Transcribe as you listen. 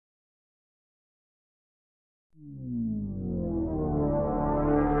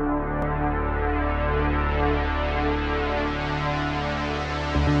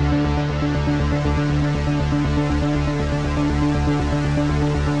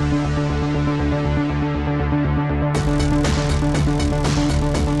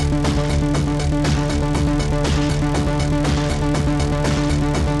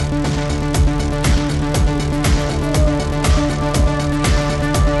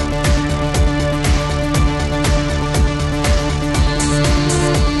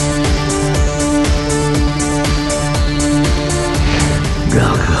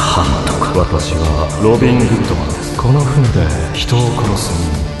私はロビン・グッドマンです。この船で人を殺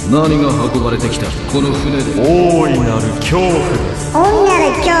す人。何が運ばれてきたこの船で。大いなる恐怖です。大い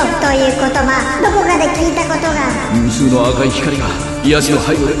なる恐怖という言葉、どこかで聞いたことが。無数の赤い光が癒しの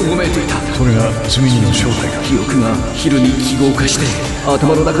背後でうごめいていた。それが積み荷の正体か。記憶が昼に記号化して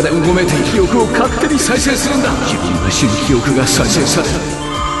頭の中でうごめいている記憶を勝手に再生するんだ。自分が死ぬ記憶が再生される。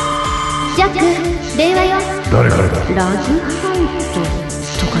ジャック、電話よ。誰からだ。ラグハント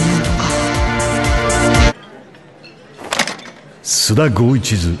とかなんとか。須田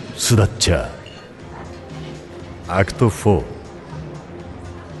51'sスダッチャーアクト4。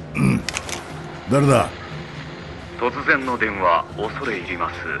誰だ。突然の電話恐れ入りま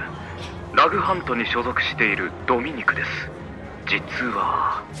す。ラグハントに所属しているドミニクです。実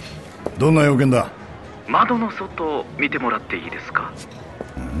はどんな用件だ。窓の外見てもらっていいですか。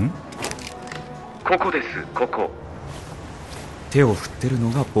ここです。ここ。手を振ってるの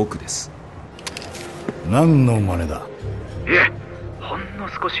が僕です。何の真似だ。いえ、ほんの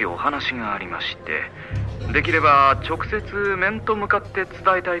少しお話がありまして、できれば直接面と向かって伝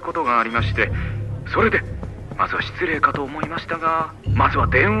えたいことがありまして、それでまずは失礼かと思いましたが、まずは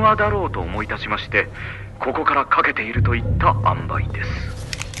電話だろうと思い立ちまして、ここからかけているといった塩梅です。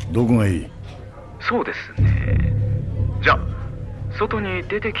どこがいい。そうですね。じゃあ外に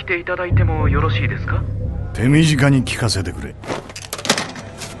出てきていただいてもよろしいですか。手短に聞かせてくれ。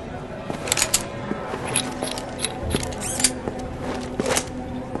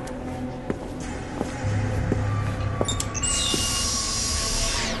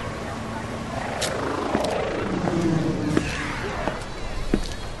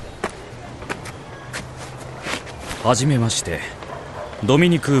はじめまして、ドミ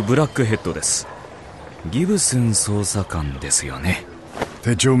ニク・ブラックヘッドです。ギブスン捜査官ですよね。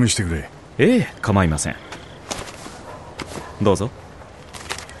手帳見せてくれ。ええ、構いません。どうぞ。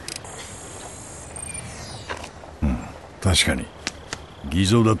確かに偽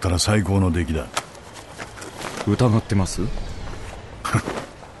造だったら最高の出来だ。疑ってます？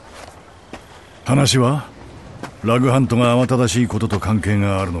話はラグハントが慌ただしいことと関係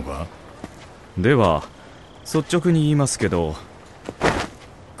があるのか。では率直に言いますけど、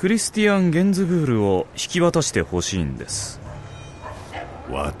クリスティアン・ゲンズブールを引き渡してほしいんです。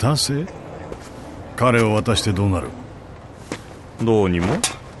渡せ。彼を渡してどうなる。どうにも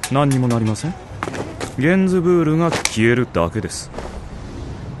何にもなりません。ゲンズブールが消えるだけです。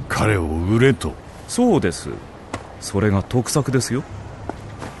彼を売れと。そうです。それが得策ですよ。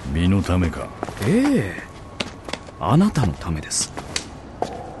身のためか。ええ、あなたのためです。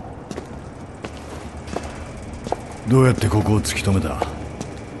どうやってここを突き止めた。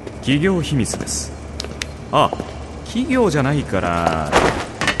企業秘密です。あ、企業じゃないから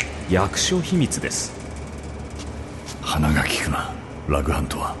役所秘密です。鼻が利くな、ラグハン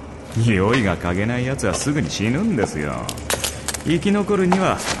トは。匂いが嗅げないやつはすぐに死ぬんですよ。生き残るに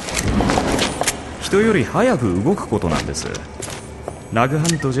は人より早く動くことなんです。ラグハ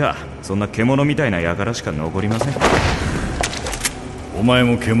ントじゃそんな獣みたいな輩しか残りません。お前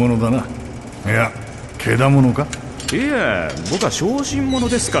も獣だな。いや、毛だものか。いや、僕は小心者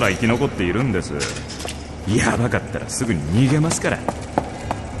ですから生き残っているんです。やばかったらすぐに逃げますから。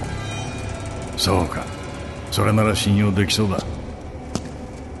そうか、それなら信用できそうだ。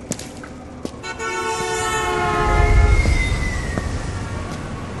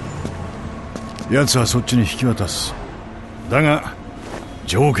奴はそっちに引き渡す。だが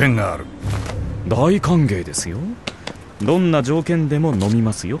条件がある。大歓迎ですよ。どんな条件でも飲み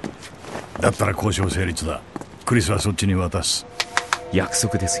ますよ。だったら交渉成立だ。クリスはそっちに渡す。約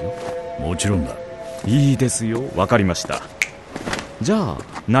束ですよ。もちろんだ。いいですよ、わかりました。じゃあ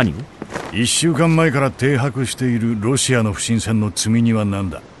何を。1週間前から停泊しているロシアの不審船の積み荷は何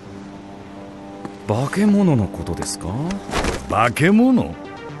だ。化け物のことですか。化け物。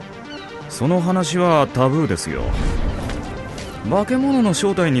その話はタブーですよ。化け物の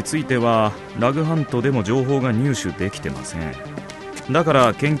正体についてはラグハントでも情報が入手できてません。だか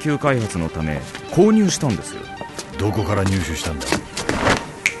ら研究開発のため購入したんですよ。どこから入手したんだ。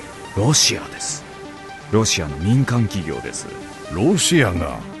ロシアです。ロシアの民間企業です。ロシア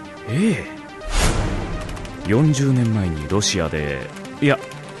が。ええ、40年前にロシアで、いや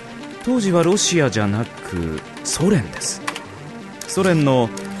当時はロシアじゃなくソ連です。ソ連の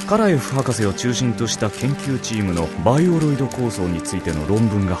カラエフ博士を中心とした研究チームのバイオロイド構想についての論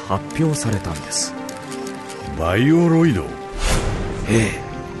文が発表されたんです。バイオロイド。ええ、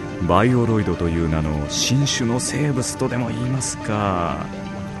バイオロイドという名の新種の生物とでも言いますか。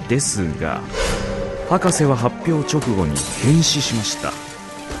ですが博士は発表直後に変死しました。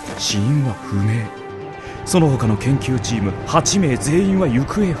死因は不明。その他の研究チーム8名全員は行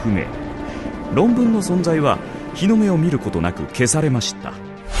方不明。論文の存在は日の目を見ることなく消されました。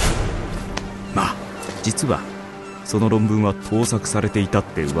まあ実はその論文は盗作されていたっ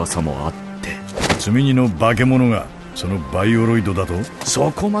て噂もあって、積み荷の化け物がそのバイオロイドだと？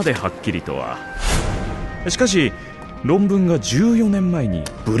そこまではっきりとは。しかし論文が14年前に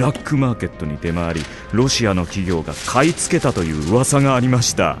ブラックマーケットに出回り、ロシアの企業が買い付けたという噂がありま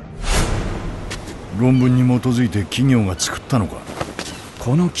した。論文に基づいて企業が作ったのか？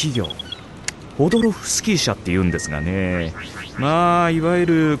この企業ホドロフスキー社って言うんですがね、まあいわゆ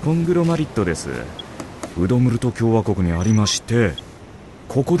るコングロマリットです。ウドムルト共和国にありまして、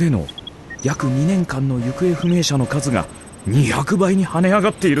ここでの約2年間の行方不明者の数が200倍に跳ね上が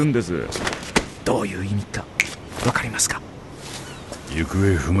っているんです。どういう意味かわかりますか？行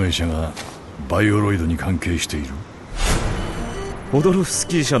方不明者がバイオロイドに関係している？ホドロフス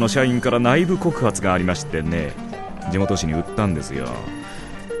キー社の社員から内部告発がありましてね、地元紙に売ったんですよ。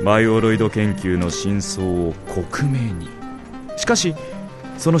バイオロイド研究の真相を克明に。しかし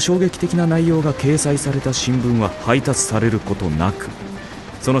その衝撃的な内容が掲載された新聞は配達されることなく、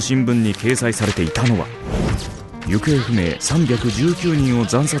その新聞に掲載されていたのは行方不明319人を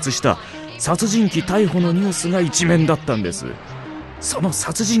惨殺した殺人鬼逮捕のニュースが一面だったんです。その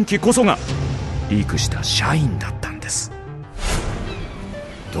殺人鬼こそがリークした社員だったんです。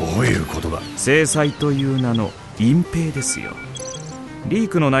どういうことだ？制裁という名の隠蔽ですよ。リー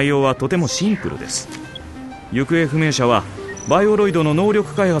クの内容はとてもシンプルです。行方不明者はバイオロイドの能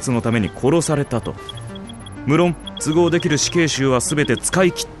力開発のために殺されたと。無論都合できる死刑囚は全て使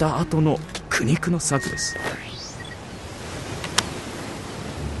い切った後の苦肉の策です。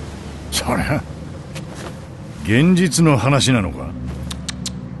そりゃ現実の話なのか？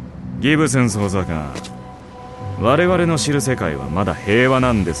ギブセン捜査官、我々の知る世界はまだ平和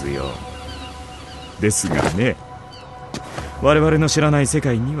なんですよ。ですがね、我々の知らない世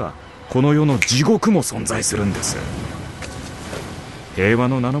界にはこの世の地獄も存在するんです。平和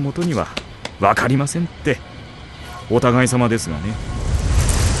の名のもとには分かりませんって、お互い様ですがね。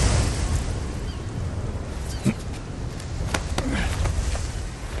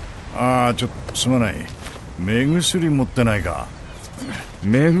ああ、ちょっとすまない。目薬持ってないか？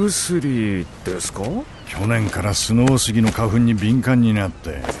目薬ですか？去年からスノースギの花粉に敏感になっ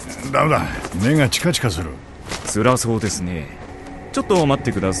てダメだ、目がチカチカする。辛そうですね。ちょっと待っ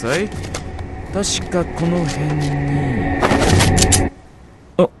てください。確かこの辺に。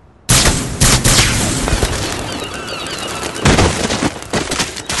あ、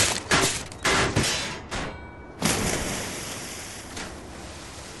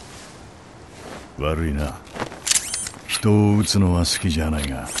悪いな。人を撃つのは好きじゃない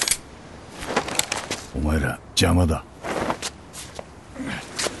が、お前ら邪魔だ。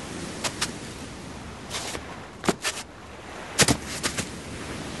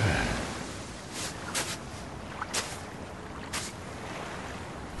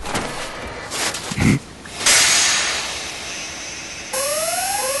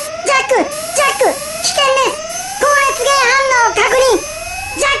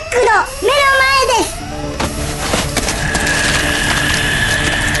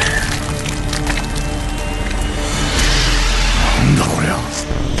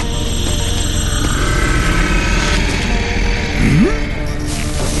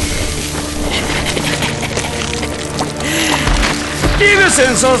ギブセン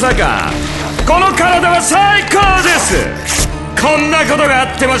捜査官、この体は最高です。こんなことが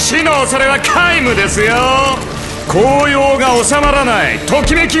あっても死の恐れは皆無ですよ。紅葉が収まらない、と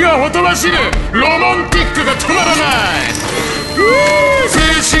きめきがほとばしる、ロマンティックが止まらない。青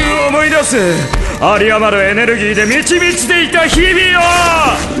春を思い出す。有り余るエネルギーで満ち満ちていた日々を、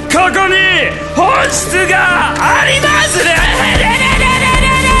ここに本質がありますね。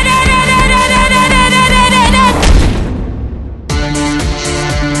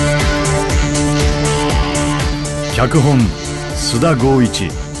脚本須田剛一、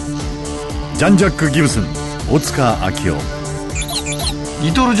ジャン・ジャック・ギブスン、大塚明夫、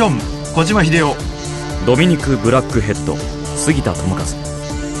リトル・ジョン、小島秀夫、ドミニク・ブラックヘッド、杉田智和、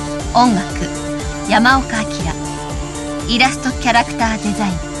音楽山岡明、イラストキャラクターデザ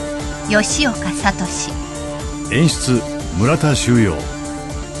イン吉岡聡、演出村田修陽、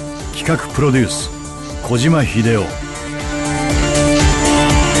企画プロデュース小島秀夫。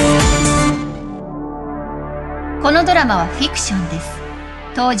このドラマはフィクションです。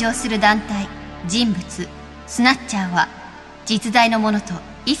登場する団体、人物、スナッチャーは実在のものと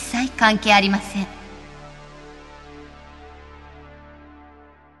一切関係ありません。